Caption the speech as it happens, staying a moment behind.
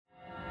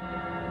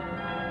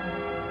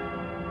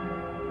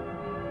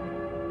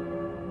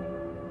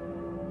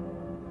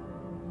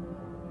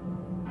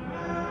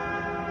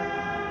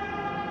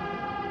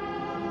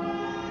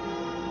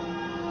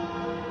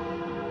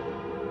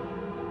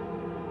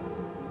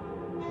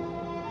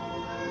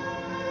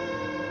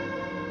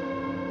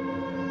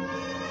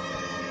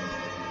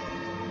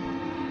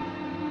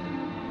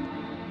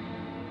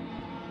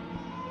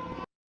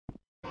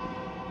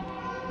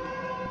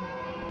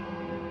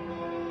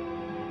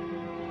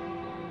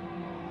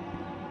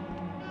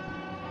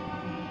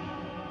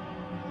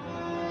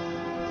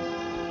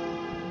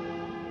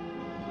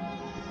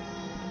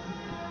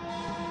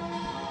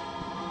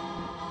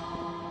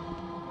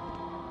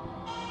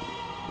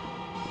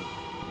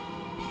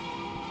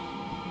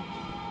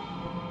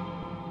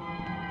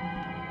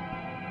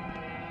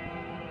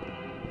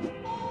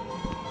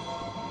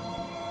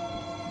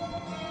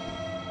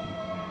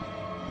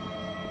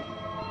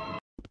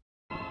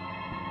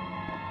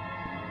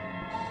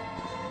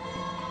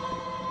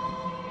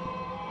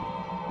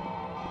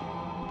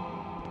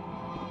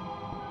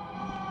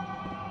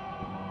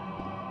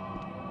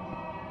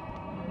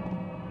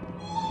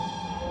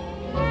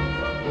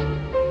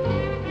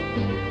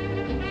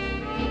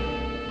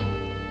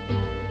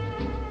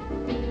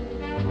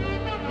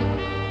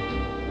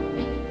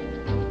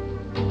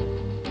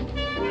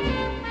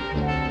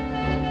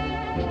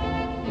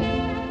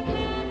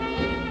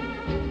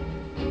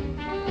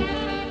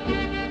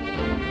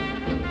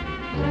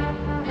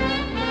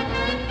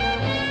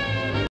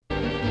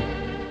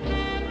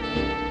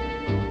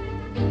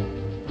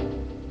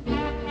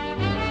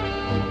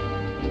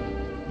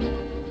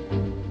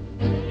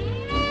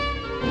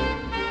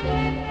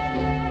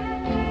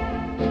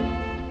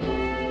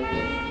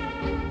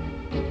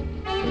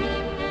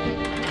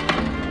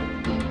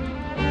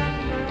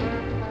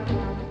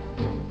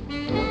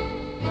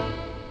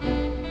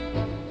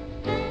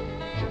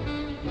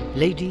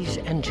Ladies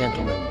and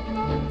gentlemen,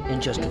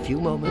 in just a few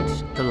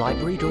moments, the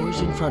library doors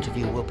in front of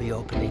you will be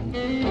opening.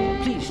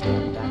 Please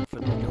stand back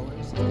from the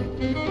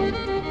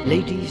doors.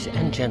 Ladies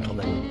and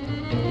gentlemen,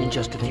 in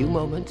just a few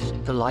moments,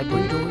 the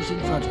library doors in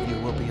front of you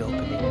will be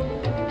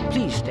opening.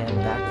 Please stand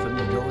back from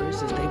the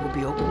doors as they will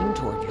be opening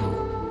toward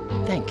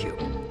you. Thank you.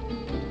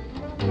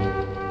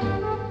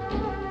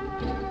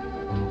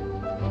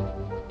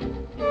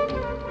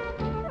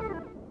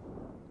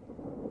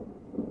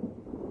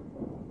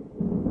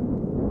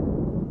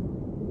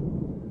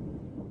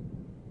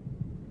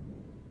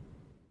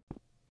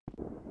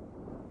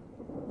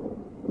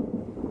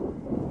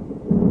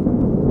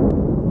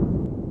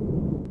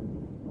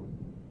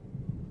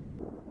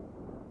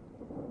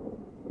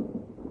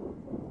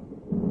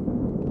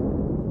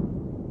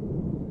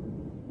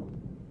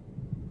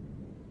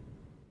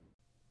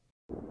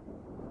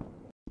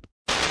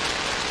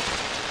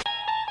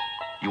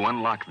 You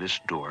unlock this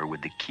door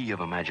with the key of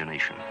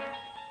imagination.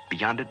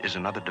 Beyond it is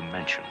another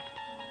dimension.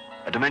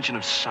 A dimension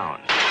of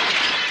sound.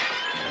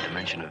 A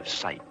dimension of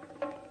sight.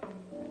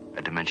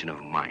 A dimension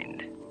of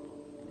mind.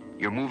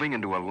 You're moving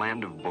into a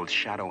land of both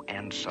shadow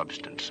and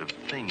substance, of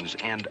things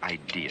and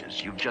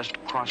ideas. You've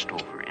just crossed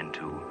over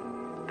into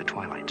the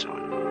Twilight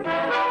Zone.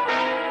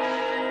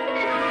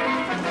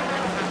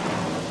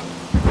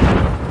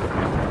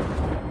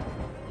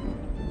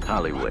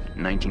 Hollywood,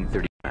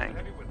 1939.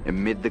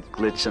 Amid the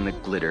glitz and the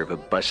glitter of a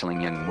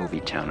bustling young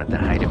movie town at the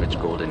height of its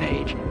golden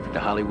age, the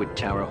Hollywood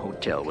Tower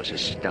Hotel was a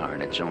star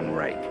in its own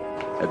right,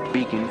 a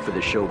beacon for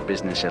the show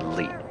business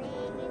elite.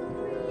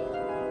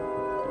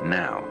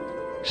 Now,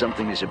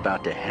 something is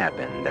about to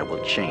happen that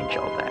will change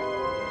all that.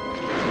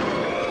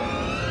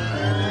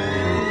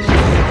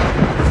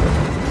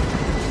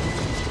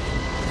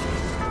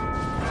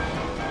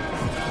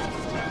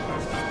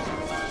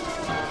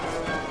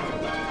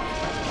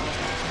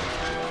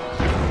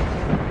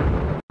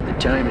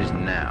 The time is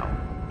now,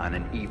 on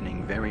an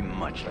evening very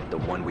much like the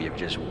one we have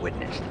just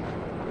witnessed.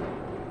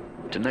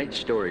 Tonight's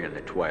story in the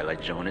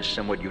Twilight Zone is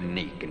somewhat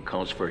unique and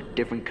calls for a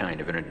different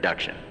kind of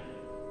introduction.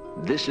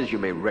 This, as you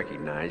may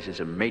recognize, is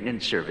a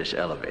maintenance service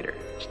elevator,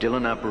 still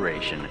in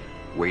operation,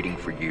 waiting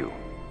for you.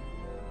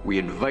 We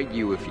invite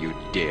you, if you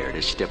dare,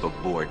 to step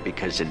aboard,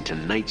 because in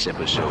tonight's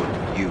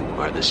episode, you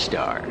are the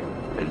star.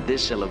 And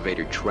this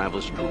elevator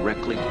travels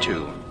directly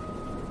to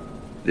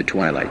the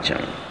Twilight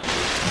Zone.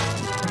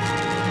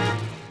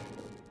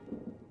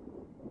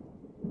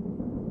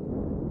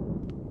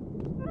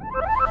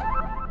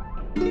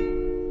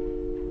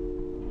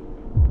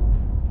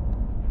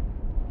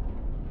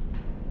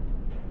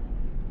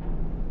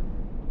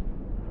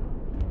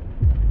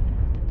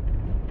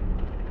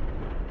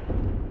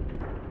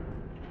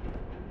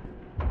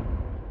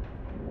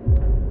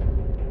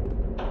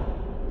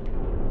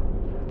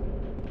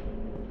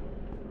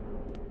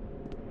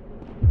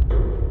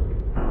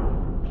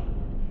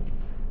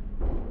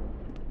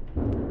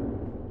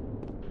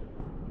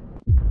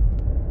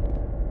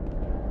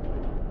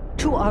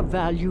 To our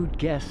valued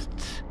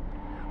guests,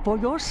 for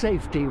your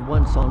safety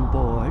once on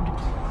board,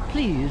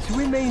 please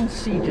remain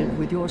seated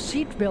with your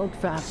seatbelt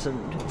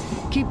fastened,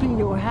 keeping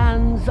your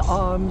hands,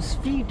 arms,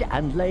 feet,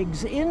 and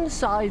legs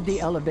inside the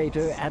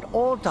elevator at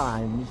all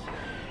times.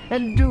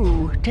 And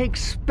do take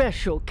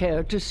special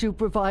care to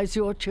supervise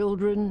your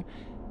children.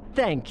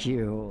 Thank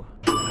you.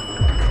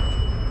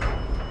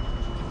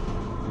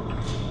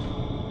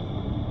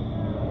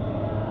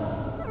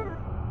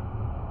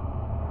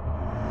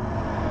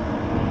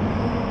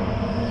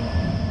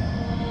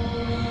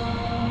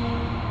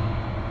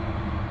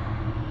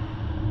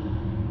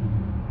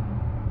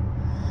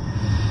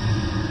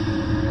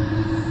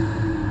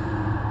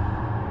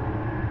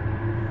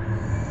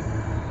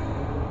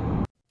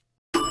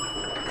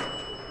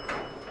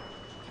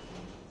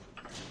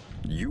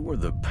 You are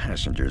the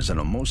passengers in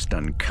a most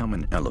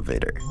uncommon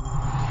elevator,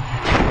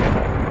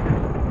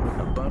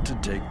 about to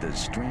take the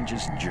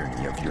strangest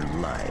journey of your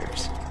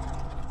lives.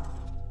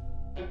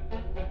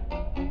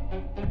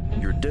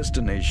 Your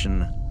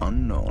destination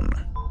unknown,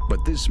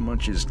 but this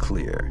much is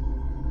clear.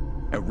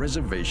 A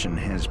reservation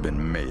has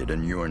been made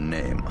in your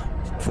name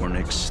for an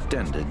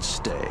extended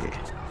stay.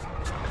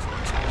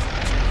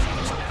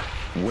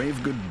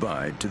 Wave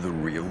goodbye to the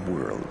real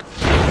world.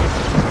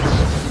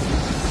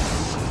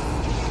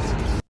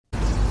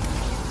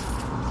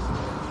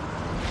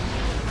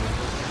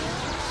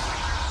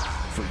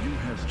 For you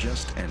have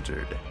just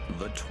entered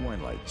the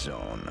Twilight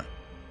Zone.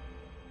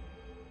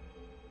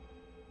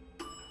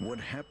 What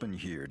happened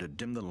here to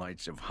dim the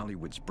lights of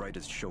Hollywood's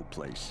brightest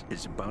showplace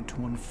is about to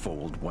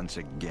unfold once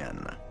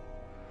again.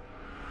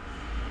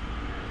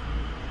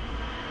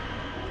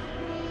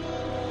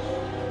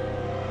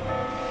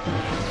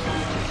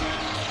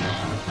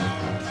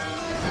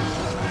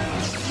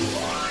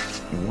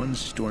 One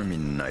stormy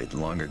night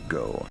long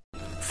ago,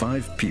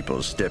 5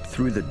 people stepped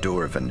through the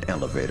door of an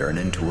elevator and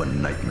into a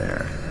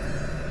nightmare.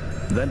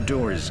 That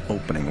door is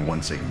opening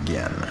once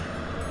again,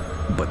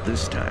 but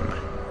this time,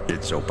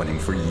 it's opening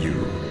for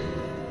you.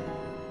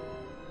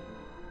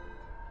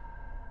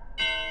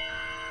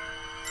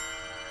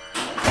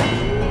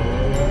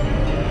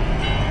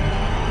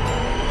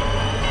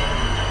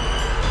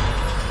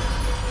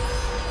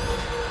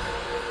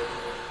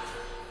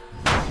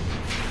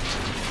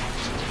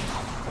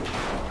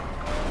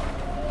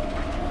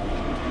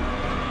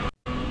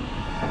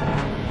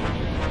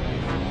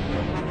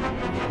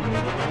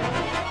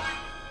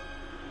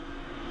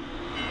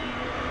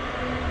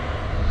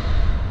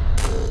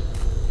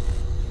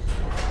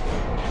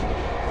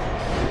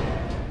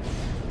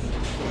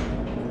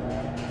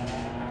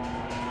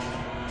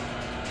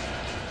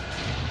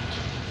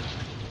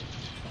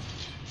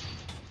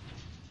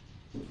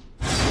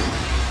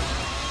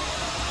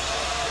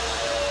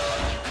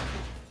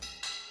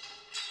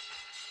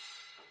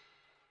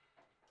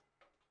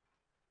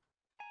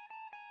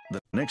 The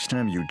next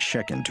time you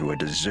check into a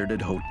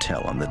deserted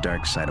hotel on the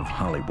dark side of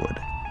Hollywood,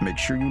 make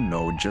sure you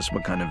know just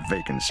what kind of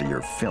vacancy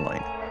you're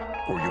filling,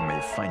 or you may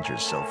find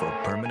yourself a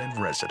permanent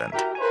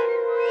resident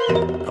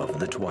of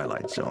the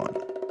Twilight Zone.